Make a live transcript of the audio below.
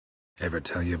Ever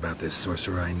tell you about this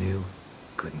sorcerer I knew?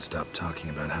 Couldn't stop talking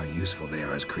about how useful they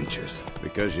are as creatures.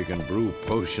 Because you can brew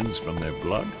potions from their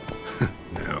blood?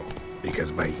 No,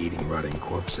 because by eating rotting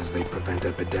corpses, they prevent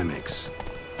epidemics.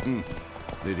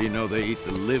 Did he know they eat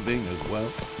the living as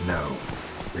well? No,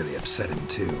 really upset him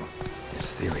too.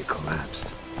 His theory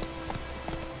collapsed.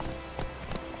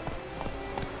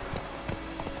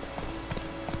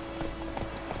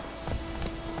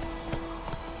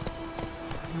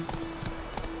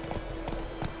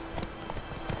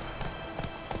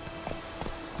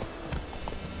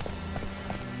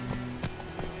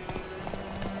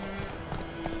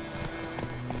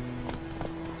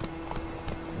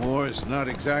 War's not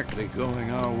exactly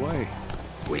going our way.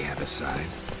 We have a side.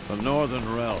 The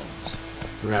Northern Realms.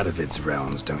 Radovid's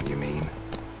realms, don't you mean?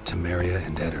 Temeria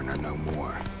and Edirn are no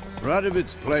more.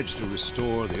 Radovid's pledged to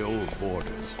restore the old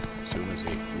borders as soon as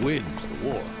he wins the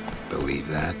war. Believe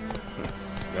that?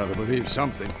 Gotta believe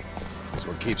something. That's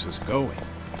what keeps us going.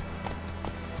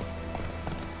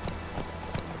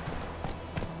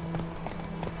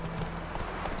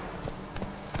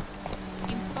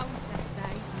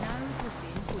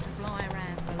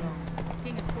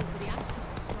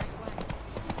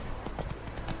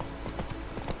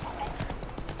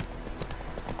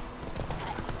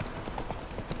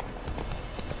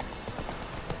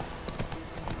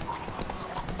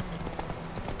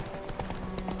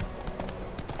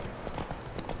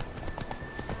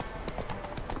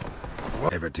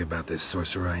 Ever do about this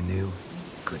sorcerer I knew?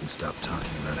 Couldn't stop talking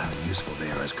about how useful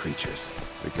they are as creatures.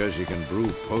 Because you can brew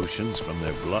potions from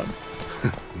their blood?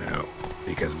 No,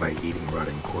 because by eating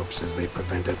rotting corpses, they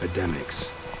prevent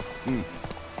epidemics.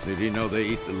 Did he know they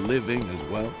eat the living as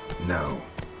well? No,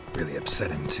 really upset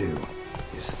him too.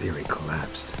 His theory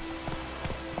collapsed.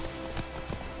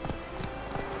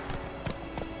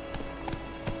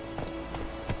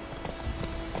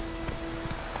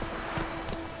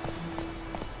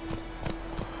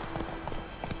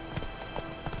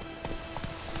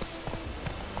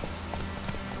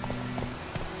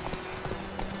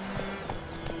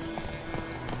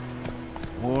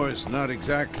 War's not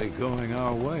exactly going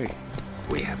our way.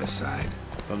 We have a side.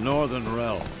 The Northern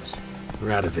Realms.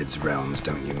 Radovid's realms,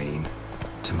 don't you mean?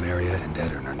 Temeria and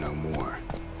Edirn are no more.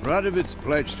 Radovid's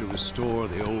pledged to restore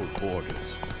the old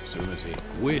borders as soon as he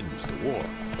wins the war.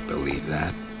 Believe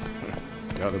that?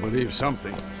 Gotta believe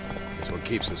something. That's what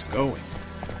keeps us going.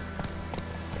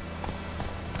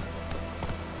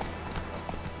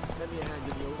 Let me a hand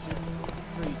in the orchard.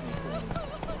 Freeze me for me.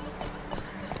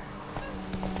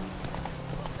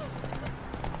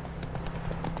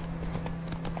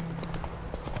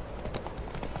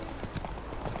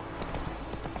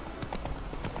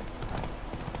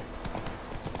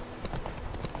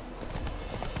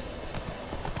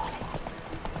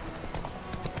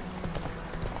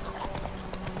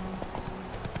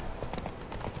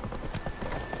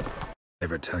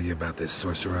 Ever tell you about this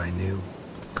sorcerer I knew?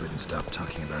 Couldn't stop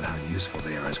talking about how useful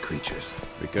they are as creatures.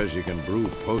 Because you can brew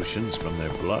potions from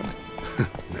their blood?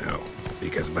 No,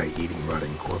 because by eating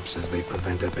rotting corpses, they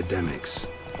prevent epidemics.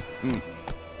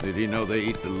 Did he know they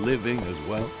eat the living as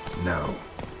well? No,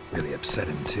 really upset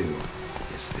him too.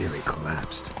 His theory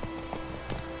collapsed.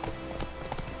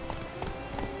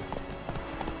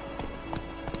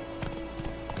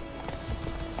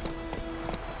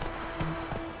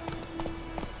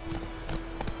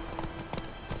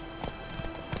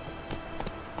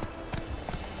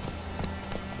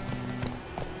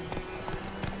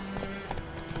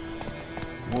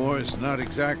 War's not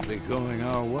exactly going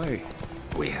our way.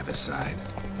 We have a side.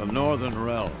 The Northern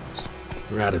Realms.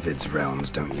 Radovid's realms,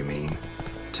 don't you mean?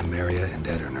 Temeria and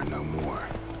Edirn are no more.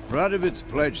 Radovid's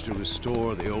pledged to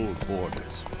restore the old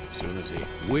borders as soon as he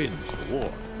wins the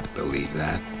war. Believe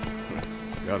that?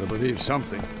 Gotta believe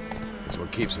something. That's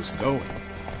what keeps us going.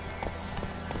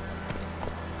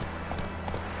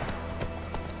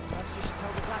 Perhaps you should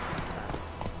tell the Black Ones about it.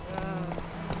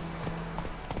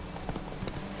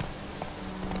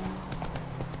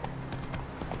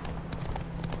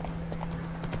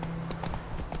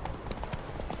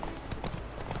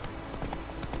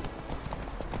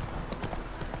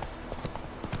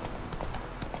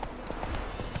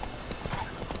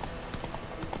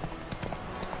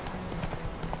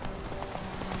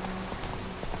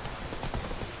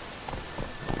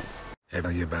 Ever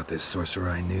tell you about this sorcerer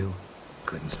I knew?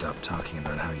 Couldn't stop talking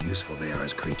about how useful they are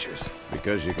as creatures.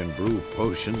 Because you can brew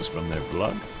potions from their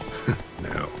blood?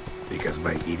 No, because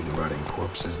by eating rotting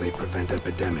corpses, they prevent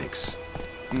epidemics.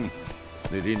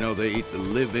 Did he know they eat the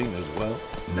living as well?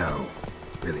 No,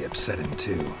 really upset him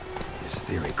too. His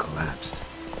theory collapsed.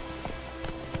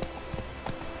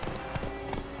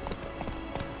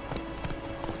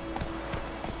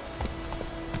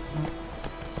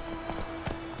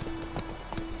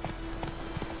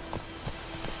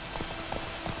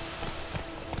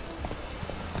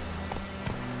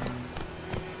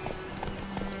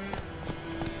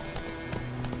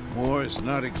 war's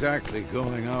not exactly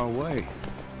going our way.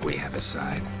 We have a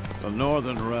side. The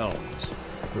Northern Realms.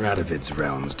 Radovid's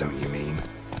realms, don't you mean?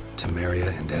 Temeria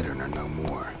and Edirn are no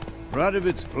more.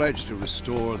 Radovid's pledged to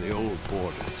restore the old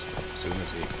borders as soon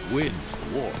as he wins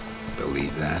the war.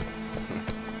 Believe that?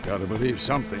 Gotta believe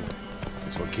something.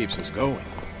 That's what keeps us going.